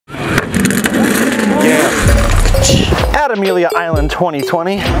Corvette Amelia Island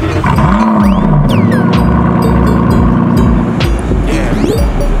 2020.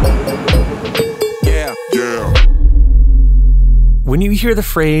 When you hear the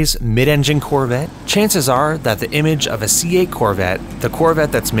phrase mid-engine Corvette, chances are that the image of a C8 Corvette, the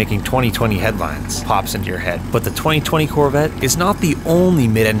Corvette that's making 2020 headlines, pops into your head. But the 2020 Corvette is not the only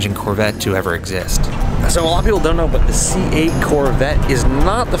mid-engine Corvette to ever exist. So a lot of people don't know, but the C8 Corvette is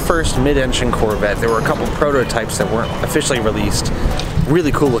not the first mid-engine Corvette. There were a couple prototypes that weren't officially released.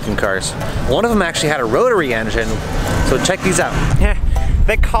 Really cool looking cars. One of them actually had a rotary engine, so check these out.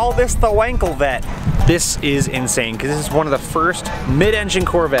 They call this the Wankelvette. This is insane because this is one of the first mid-engine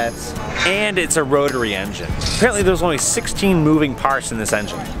Corvettes and it's a rotary engine. Apparently there's only 16 moving parts in this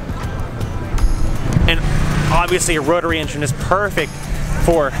engine. And obviously a rotary engine is perfect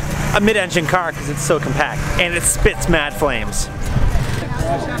for a mid-engine car because it's so compact and it spits mad flames.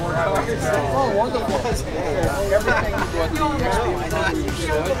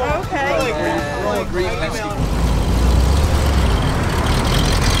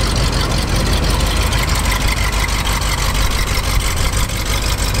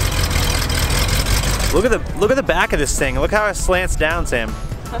 Look at the back of this thing. Look how it slants down, Sam.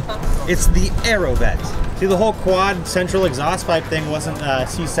 It's the Aerovette. See, the whole quad central exhaust pipe thing wasn't a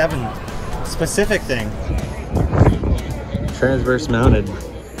C7 specific thing. Transverse mounted.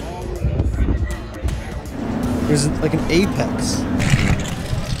 There's like an apex.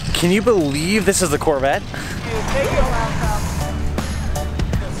 Can you believe this is the Corvette?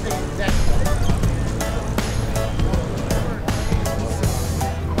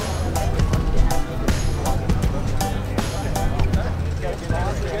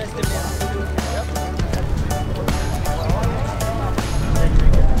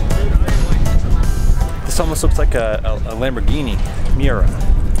 This almost looks like a Lamborghini Miura.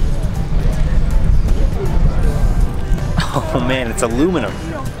 Oh man, it's aluminum.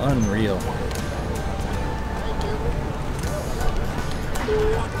 Unreal.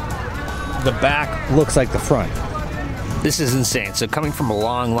 The back looks like the front. This is insane. So coming from a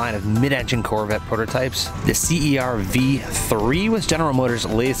long line of mid-engine Corvette prototypes, the CER V3 was General Motors'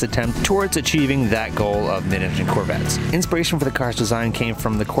 latest attempt towards achieving that goal of mid-engine Corvettes. Inspiration for the car's design came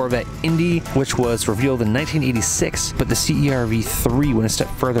from the Corvette Indy, which was revealed in 1986, but the CER V3 went a step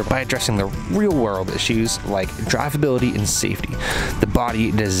further by addressing the real-world issues like drivability and safety. The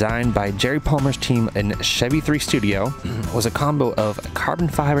body, designed by Jerry Palmer's team in Chevy 3 Studio, was a combo of carbon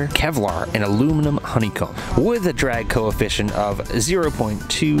fiber, Kevlar, and aluminum honeycomb. With a drag coefficient of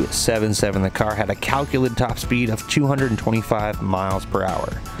 0.277, the car had a calculated top speed of 225 miles per hour.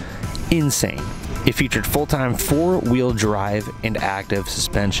 Insane. It featured full-time four-wheel drive and active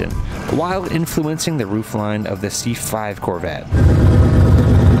suspension, while influencing the roofline of the C5 Corvette.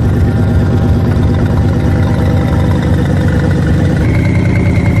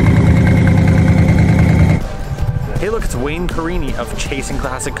 Hey look, it's Wayne Carini of Chasing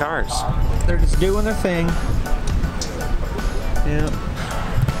Classic Cars. They're just doing their thing. Yeah.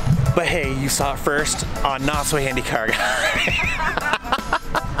 But hey, you saw it first on Not So Handy Car Guy.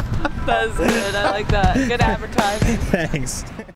 That's good, I like that. Good advertising. Thanks.